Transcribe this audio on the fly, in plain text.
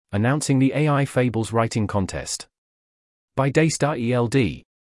announcing the AI Fables Writing Contest. By Daystar ELD.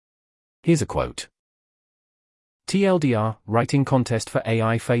 Here's a quote. TLDR, Writing Contest for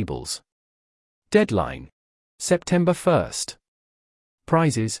AI Fables. Deadline: September 1st.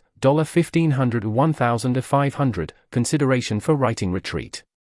 Prizes, $1,500 to $1,500, consideration for writing retreat.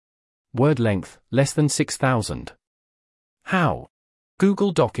 Word length, less than 6,000. How?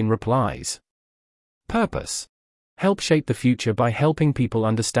 Google Doc in replies. Purpose: help shape the future by helping people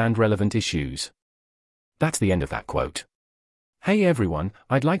understand relevant issues. That's the end of that quote. Hey everyone,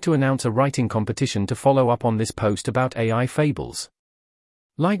 I'd like to announce a writing competition to follow up on this post about AI fables.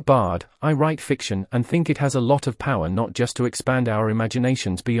 Like Bard, I write fiction and think it has a lot of power not just to expand our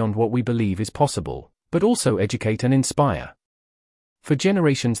imaginations beyond what we believe is possible, but also educate and inspire. For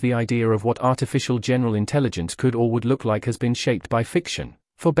generations, the idea of what artificial general intelligence could or would look like has been shaped by fiction,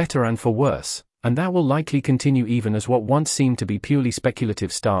 for better and for worse, and that will likely continue even as what once seemed to be purely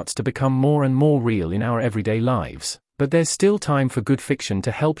speculative starts to become more and more real in our everyday lives. But there's still time for good fiction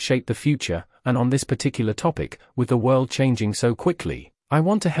to help shape the future, and on this particular topic, with the world changing so quickly, I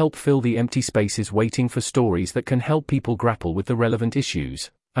want to help fill the empty spaces waiting for stories that can help people grapple with the relevant issues,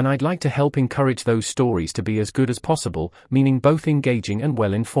 and I'd like to help encourage those stories to be as good as possible, meaning both engaging and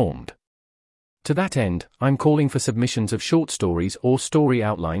well-informed. To that end, I'm calling for submissions of short stories or story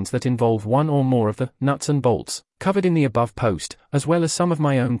outlines that involve one or more of the nuts and bolts covered in the above post, as well as some of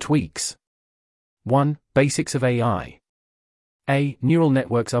my own tweaks. 1. Basics of AI. A. Neural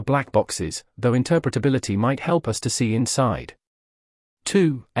networks are black boxes, though interpretability might help us to see inside.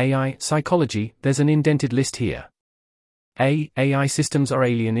 2. AI psychology, there's an indented list here. A. AI systems are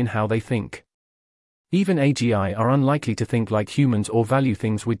alien in how they think. Even AGI are unlikely to think like humans or value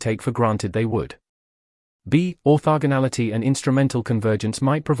things we'd take for granted they would. B. Orthogonality and instrumental convergence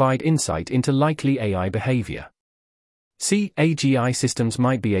might provide insight into likely AI behavior. C. AGI systems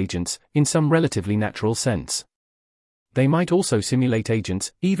might be agents, in some relatively natural sense. They might also simulate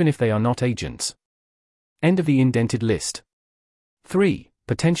agents, even if they are not agents. End of the indented list. 3.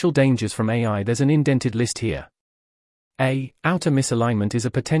 Potential dangers from AI. There's an indented list here. A. Outer misalignment is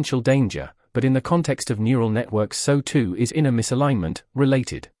a potential danger, but in the context of neural networks so too is inner misalignment,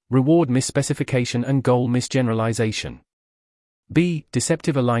 related, reward misspecification and goal misgeneralization. B.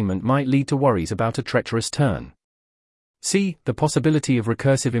 Deceptive alignment might lead to worries about a treacherous turn. C. The possibility of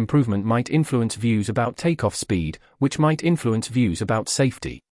recursive improvement might influence views about takeoff speed, which might influence views about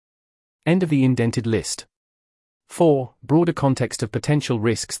safety. End of the indented list. 4. Broader context of potential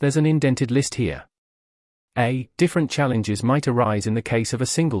risks. There's an indented list here. A. Different challenges might arise in the case of a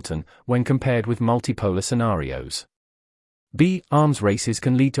singleton, when compared with multipolar scenarios. B. Arms races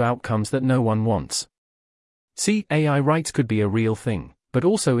can lead to outcomes that no one wants. C. AI rights could be a real thing, but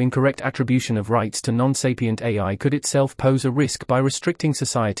also incorrect attribution of rights to non-sapient AI could itself pose a risk by restricting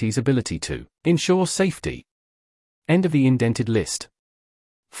society's ability to ensure safety. End of the indented list.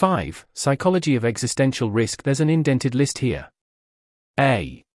 5. Psychology of existential risk. There's an indented list here.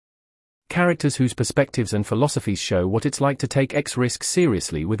 A. Characters whose perspectives and philosophies show what it's like to take X risks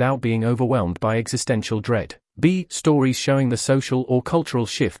seriously without being overwhelmed by existential dread. B. Stories showing the social or cultural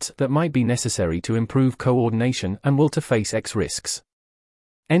shifts that might be necessary to improve coordination and will to face X risks.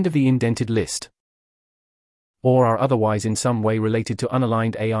 End of the indented list. Or are otherwise in some way related to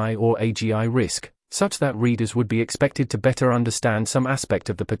unaligned AI or AGI risk, such that readers would be expected to better understand some aspect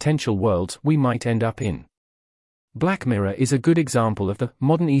of the potential worlds we might end up in. Black Mirror is a good example of the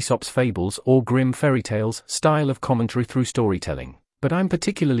modern Aesop's fables or grim fairy tales style of commentary through storytelling, but I'm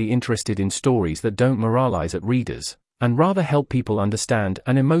particularly interested in stories that don't moralize at readers, and rather help people understand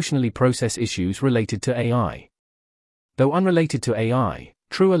and emotionally process issues related to AI. Though unrelated to AI,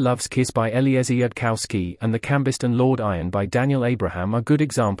 Truer Love's Kiss by Eliezer Yudkowsky and The Cambist and Lord Iron by Daniel Abraham are good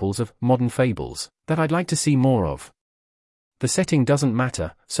examples of modern fables that I'd like to see more of. The setting doesn't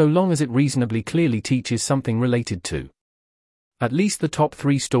matter, so long as it reasonably clearly teaches something related to. At least the top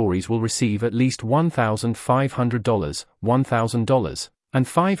 3 stories will receive at least $1,500, $1,000, and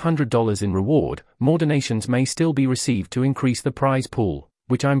 $500 in reward. More donations may still be received to increase the prize pool,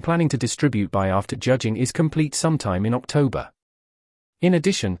 which I'm planning to distribute by after judging is complete sometime in October. In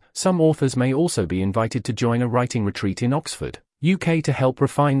addition, some authors may also be invited to join a writing retreat in Oxford, UK to help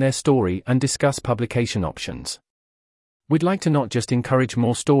refine their story and discuss publication options. We'd like to not just encourage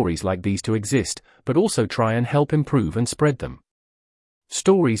more stories like these to exist, but also try and help improve and spread them.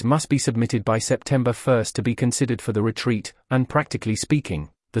 Stories must be submitted by September 1st to be considered for the retreat, and practically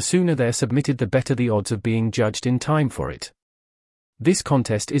speaking, the sooner they're submitted the better the odds of being judged in time for it. This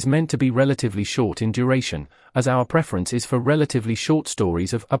contest is meant to be relatively short in duration, as our preference is for relatively short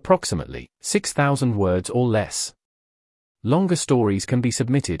stories of approximately 6,000 words or less. Longer stories can be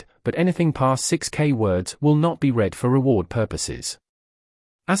submitted, but anything past 6K words will not be read for reward purposes.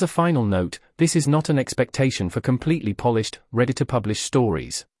 As a final note, this is not an expectation for completely polished, ready-to-publish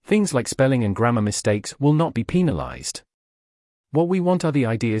stories. Things like spelling and grammar mistakes will not be penalized. What we want are the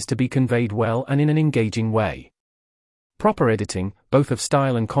ideas to be conveyed well and in an engaging way. Proper editing, both of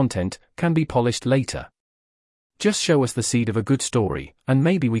style and content, can be polished later. Just show us the seed of a good story, and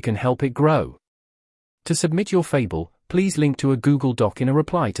maybe we can help it grow. To submit your fable, please link to a Google Doc in a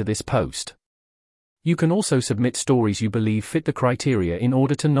reply to this post. You can also submit stories you believe fit the criteria in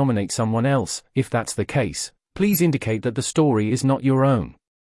order to nominate someone else. If that's the case, please indicate that the story is not your own.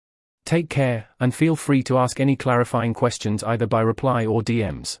 Take care, and feel free to ask any clarifying questions either by reply or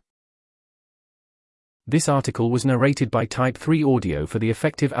DMs. This article was narrated by Type 3 Audio for the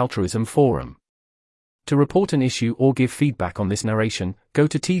Effective Altruism Forum. To report an issue or give feedback on this narration, go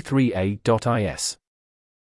to t3a.is.